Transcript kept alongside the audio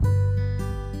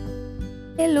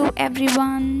Hello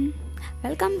everyone,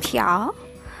 welcome here.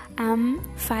 I'm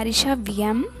Farisha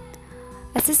VM,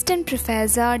 Assistant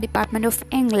Professor, Department of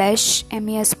English,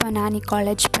 MES Panani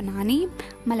College, Panani,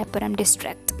 Malappuram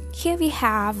District. Here we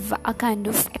have a kind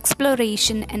of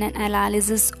exploration and an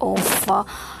analysis of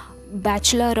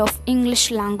Bachelor of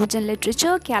English Language and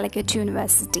Literature, Calicut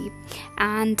University,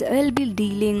 and we'll be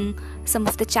dealing some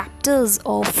of the chapters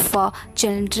of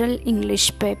general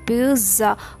English papers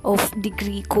of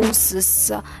degree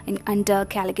courses under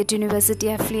Calicut University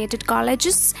affiliated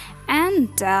colleges and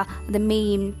the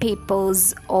main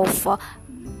papers of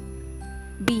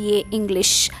BA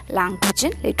English Language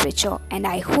and Literature, and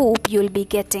I hope you'll be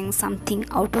getting something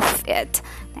out of it.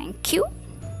 Thank you.